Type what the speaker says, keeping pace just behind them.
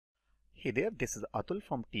Hey there, this is Atul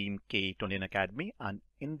from team K21Academy, and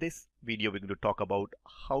in this video we're going to talk about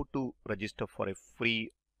how to register for a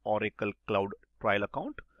free Oracle Cloud trial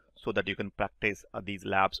account so that you can practice these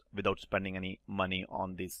labs without spending any money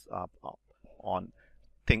on this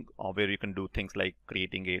where you can do things like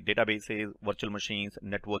creating a databases, virtual machines,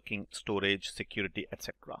 networking, storage, security,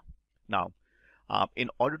 etc. Now,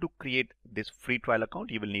 in order to create this free trial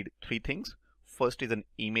account, you will need three things. First is an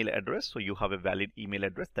email address. So you have a valid email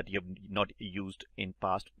address that you have not used in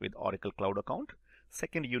past with Oracle Cloud account.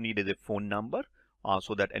 Second, you need is a phone number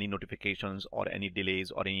so that any notifications or any delays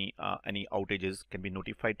or any outages can be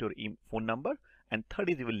notified to your phone number. And third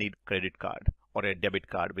is you will need credit card or a debit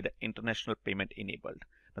card with an international payment enabled.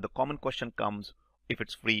 Now the common question comes, if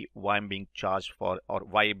it's free, why I'm being charged for, or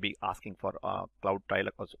why I'm being asking for cloud trial,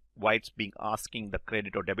 why it's being asking the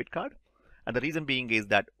credit or debit card. And the reason being is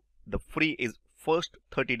that the free is first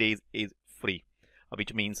 30 days is free,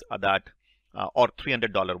 which means that or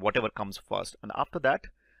 $300, whatever comes first, and after that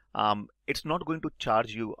it's not going to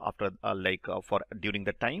charge you after for during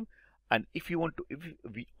the time. And if you want to, if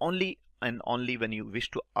we only and only when you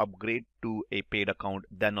wish to upgrade to a paid account,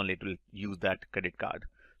 then only it will use that credit card.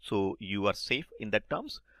 So you are safe in that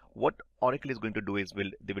terms. What Oracle is going to do is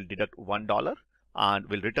they will deduct $1 and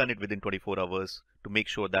will return it within 24 hours to make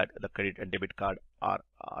sure that the credit and debit card are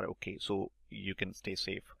okay, so you can stay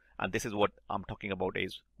safe. And this is what I'm talking about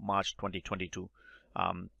is March 2022,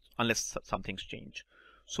 unless some things change.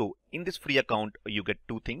 So in this free account you get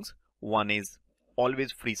two things. One is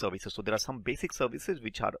always free services. So there are some basic services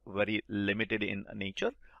which are very limited in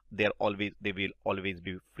nature. They will always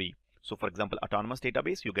be free. So for example, Autonomous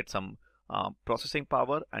database, you get some processing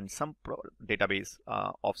power and some database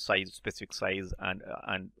of size, specific size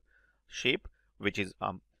and shape, which is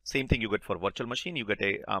same thing you get for virtual machine. You get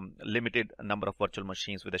a limited number of virtual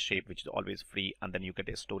machines with a shape which is always free, and then you get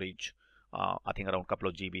a storage, I think around a couple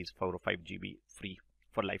of GBs, 4 or 5 GB free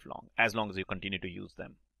for lifelong, as long as you continue to use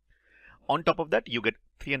them. On top of that, you get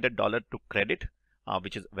 $300 to credit,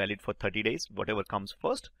 which is valid for 30 days. Whatever comes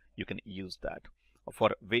first, you can use that for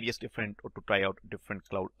various different, or to try out different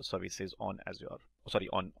cloud services on Azure,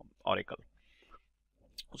 on Oracle.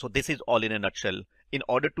 So this is all in a nutshell. In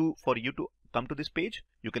order for you to come to this page,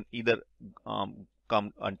 you can either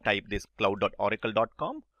come and type this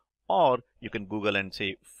cloud.oracle.com, or you can Google and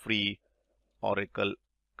say free Oracle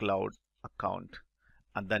Cloud account,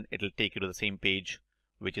 and then it will take you to the same page,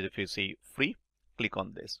 which is, if you see free, click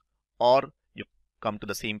on this, or you come to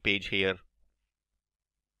the same page here.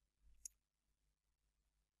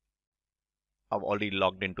 I've already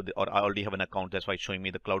logged into I already have an account, that's why it's showing me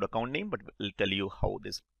the cloud account name, but it'll tell you how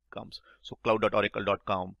this comes. So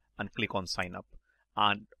cloud.oracle.com and click on sign up,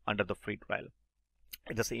 and under the free trial,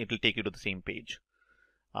 it will take you to the same page.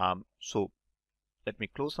 So let me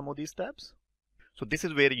close some of these tabs. So this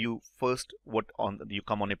is where you you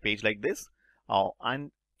come on a page like this,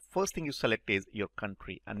 and first thing you select is your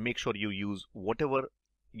country, and make sure you use whatever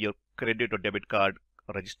your credit or debit card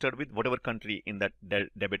registered with, whatever country in that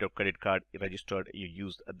debit or credit card registered, you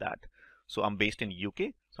use that. So I'm based in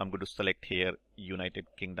UK, so I'm going to select here United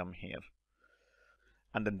Kingdom here,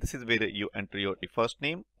 and then this is where you enter your first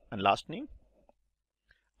name and last name,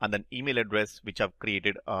 and then email address, which I've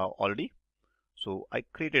created already. So I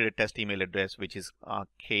created a test email address, which is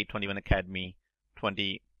K21Academy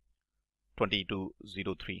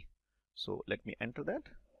 202203. So let me enter that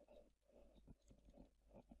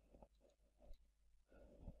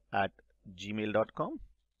at gmail.com,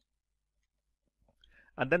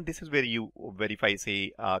 and then this is where you verify,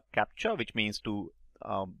 say CAPTCHA, which means to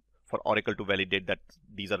for Oracle to validate that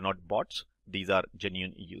these are not bots, these are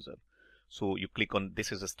genuine user. So you click on,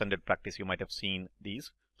 this is a standard practice, you might have seen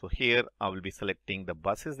these. So here I will be selecting the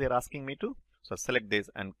buses they're asking me to. So select this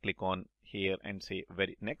and click on here and say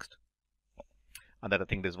very next. And then I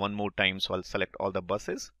think there's one more time, so I'll select all the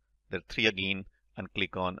buses. There are 3 again, and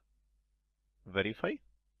click on verify.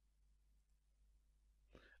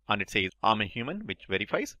 And it says I'm a human, which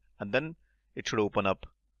verifies, and then it should open up,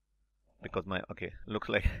 because looks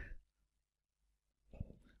like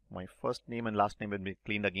my first name and last name will be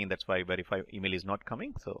cleaned again. That's why verify email is not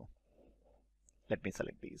coming. So let me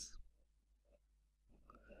select these.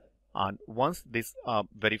 And once this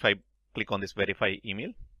verify, click on this verify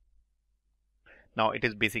email. Now it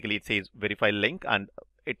is basically, it says verify link, and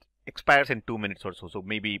it expires in 2 minutes or so. So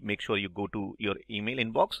maybe make sure you go to your email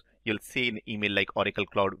inbox. You'll see an email like Oracle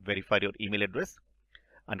Cloud, verify your email address,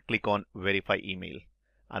 and click on verify email.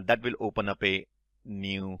 And that will open up a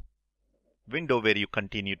new window where you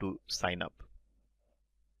continue to sign up.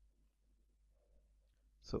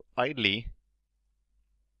 So idly,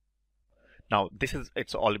 Now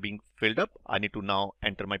it's all being filled up. I need to now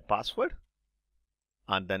enter my password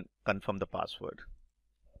and then confirm the password.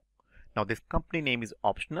 Now this company name is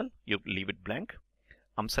optional. You leave it blank.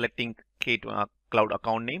 I'm selecting cloud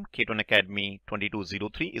account name. K21Academy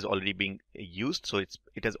 2203 is already being used, so it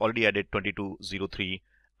has already added 2203,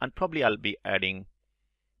 and probably I'll be adding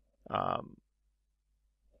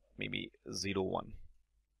maybe 01,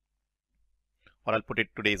 or I'll put it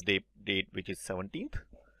today's date which is 17th.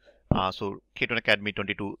 So K21Academy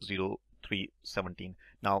 220317.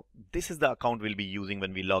 Now this is the account we'll be using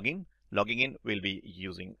when we log in. Logging in, we'll be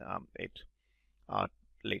using it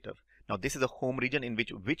later. Now this is a home region in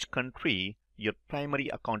which country your primary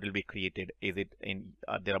account will be created. Is it in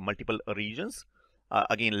there are multiple regions.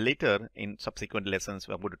 Again, later in subsequent lessons,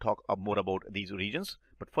 we're going to talk more about these regions.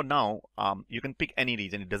 But for now, you can pick any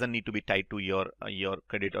region. It doesn't need to be tied to your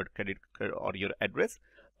credit or your address.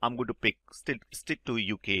 I'm going to pick stick to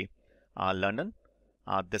UK, London.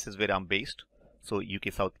 This is where I'm based. So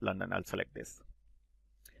UK South London. I'll select this.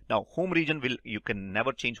 Now home region you can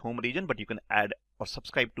never change home region, but you can add or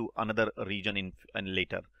subscribe to another region in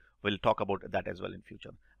later. We'll talk about that as well in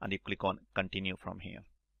future. And you click on continue from here.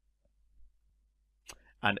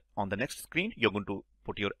 And on the next screen, you're going to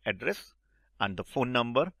put your address and the phone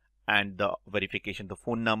number and the verification, the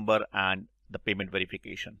phone number and the payment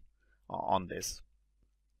verification on this.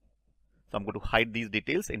 So I'm going to hide these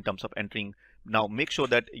details in terms of entering. Now make sure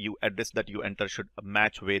that your address that you enter should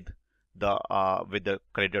match with the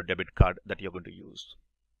credit or debit card that you're going to use.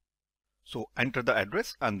 So enter the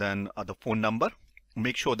address and then the phone number.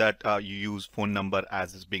 Make sure that you use phone number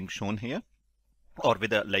as is being shown here, or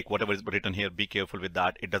with like whatever is written here. Be careful with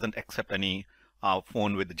that. It doesn't accept any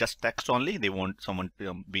phone with just text only. They want someone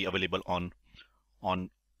to be available on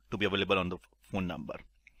the phone number.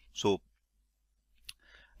 So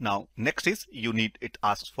now next is it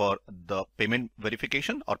asks for the payment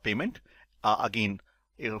verification or payment. Again,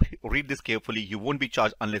 read this carefully. You won't be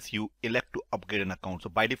charged unless you elect to upgrade an account. So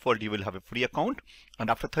by default, you will have a free account, and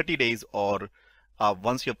after 30 days or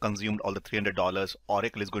once you've consumed all the $300,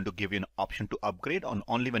 Oracle is going to give you an option to upgrade. On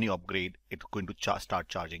only when you upgrade, it's going to start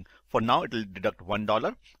charging. For now, it will deduct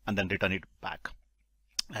 $1 and then return it back.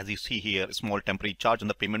 As you see here, a small temporary charge on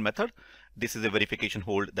the payment method. This is a verification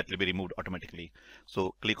hold that will be removed automatically.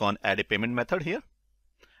 So click on add a payment method here.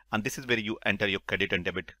 And this is where you enter your credit and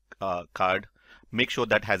debit card. Make sure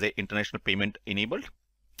that has a international payment enabled.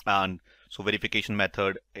 And so verification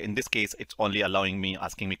method, in this case, it's only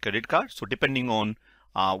asking me credit card. So depending on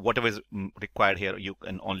whatever is required here, you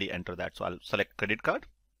can only enter that. So I'll select credit card.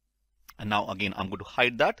 And now again, I'm going to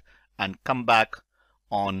hide that and come back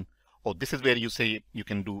on. Oh, this is where you say you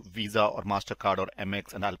can do Visa or MasterCard or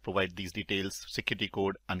Amex, and I'll provide these details, security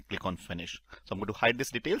code, and click on finish. So I'm going to hide these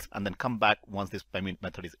details and then come back once this payment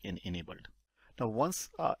method is enabled. Now, once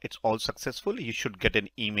it's all successful, you should get an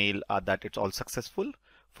email that it's all successful.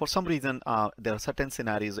 For some reason, there are certain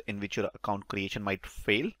scenarios in which your account creation might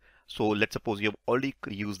fail. So let's suppose you've already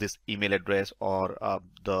used this email address or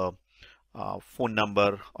the phone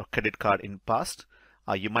number or credit card in past.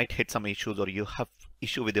 You might hit some issues, or you have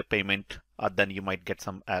issue with your payment, then you might get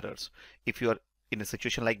some errors. If you are in a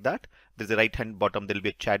situation like that, there's a right hand bottom, there'll be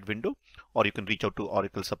a chat window, or you can reach out to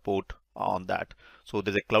Oracle support on that. So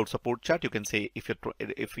there's a cloud support chat. You can say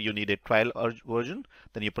if you need a trial version,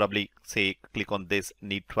 then you probably say click on this,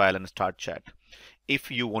 need trial, and start chat.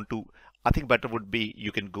 If you want to, I think better would be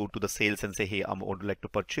you can go to the sales and say, hey, I would like to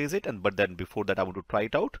purchase it, but then before that I want to try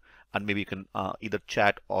it out, and maybe you can either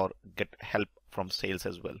chat or get help from sales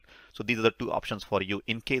as well. So these are the two options for you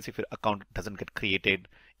in case if your account doesn't get created,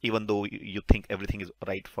 even though you think everything is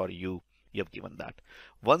right for you, you have given that.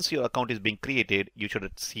 Once your account is being created, you should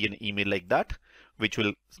see an email like that, which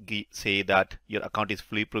will say that your account is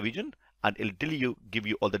fully provisioned, and it'll give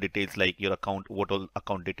you all the details like your account, what all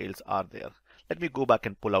account details are there. Let me go back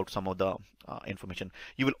and pull out some of the information.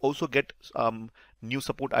 You will also get new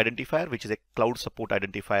support identifier, which is a cloud support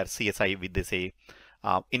identifier, CSI, with they say.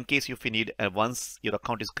 In case if you need, once your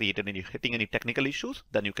account is created and you're hitting any technical issues,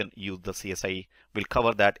 then you can use the CSI. We'll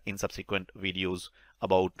cover that in subsequent videos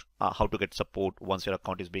about how to get support once your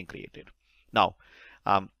account is being created. Now,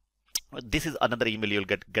 this is another email you'll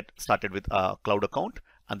get started with a cloud account.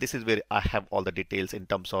 And this is where I have all the details in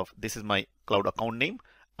terms of, this is my cloud account name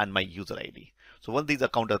and my user ID. So once these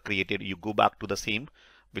accounts are created, you go back to the same,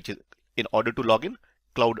 which is in order to log in,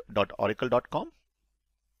 cloud.oracle.com.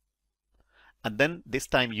 And then this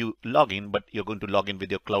time you log in, but you're going to log in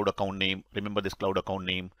with your cloud account name. Remember this cloud account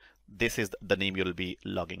name. This is the name you'll be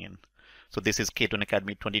logging in. So this is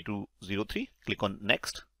K21Academy 2203. Click on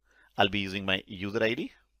next. I'll be using my user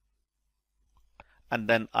ID. and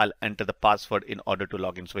then I'll enter the password in order to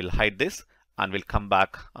log in. So we'll hide this and we'll come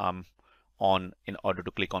back on in order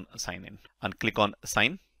to click on sign in and click on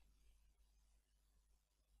sign.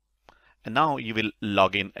 And now you will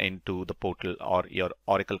log in into the portal or your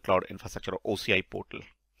Oracle Cloud Infrastructure or OCI portal.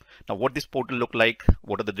 Now what this portal look like,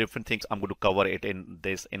 what are the different things, I'm going to cover it in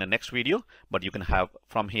a next video, but you can have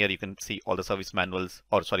from here, you can see all the service manuals,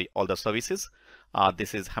 or sorry, all the services.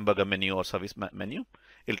 This is hamburger menu or service menu.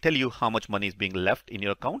 It'll tell you how much money is being left in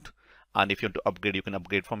your account. And if you want to upgrade, you can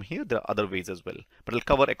upgrade from here. There are other ways as well, but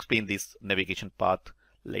I'll explain this navigation path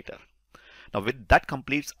later. Now with that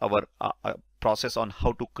completes our process on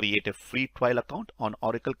how to create a free trial account on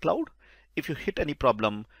Oracle Cloud. If you hit any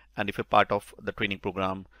problem and if you're part of the training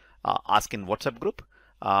program, ask in WhatsApp group.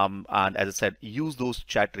 And as I said, use those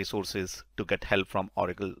chat resources to get help from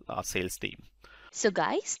Oracle sales team. So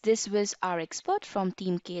guys, this was our expert from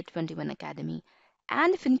Team K21 Academy.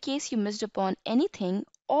 And if in case you missed upon anything,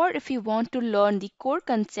 or if you want to learn the core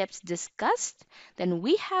concepts discussed, then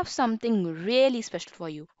we have something really special for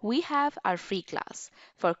you. We have our free class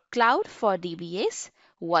for Cloud for DBAs,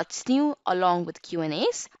 What's New along with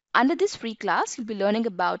Q&As. Under this free class, you'll be learning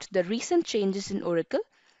about the recent changes in Oracle.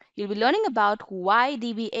 You'll be learning about why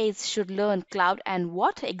DBAs should learn cloud and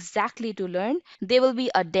what exactly to learn. There will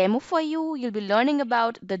be a demo for you. You'll be learning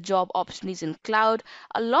about the job opportunities in cloud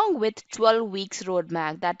along with 12 weeks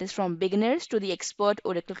roadmap, that is from beginners to the expert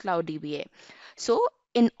Oracle Cloud DBA. So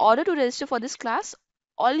in order to register for this class,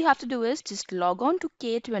 all you have to do is just log on to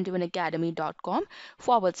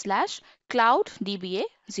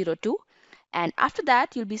k21academy.com/clouddba02, and after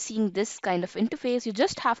that you'll be seeing this kind of interface. You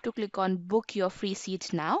just have to click on book your free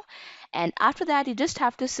seat now, and after that you just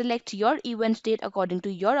have to select your event date according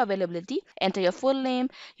to your availability, enter your full name,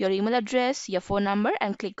 your email address, your phone number,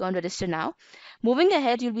 and click on register now. Moving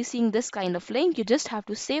ahead, you'll be seeing this kind of link. You just have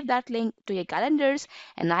to save that link to your calendars,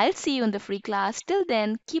 and I'll see you in the free class. Till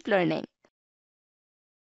then, keep learning.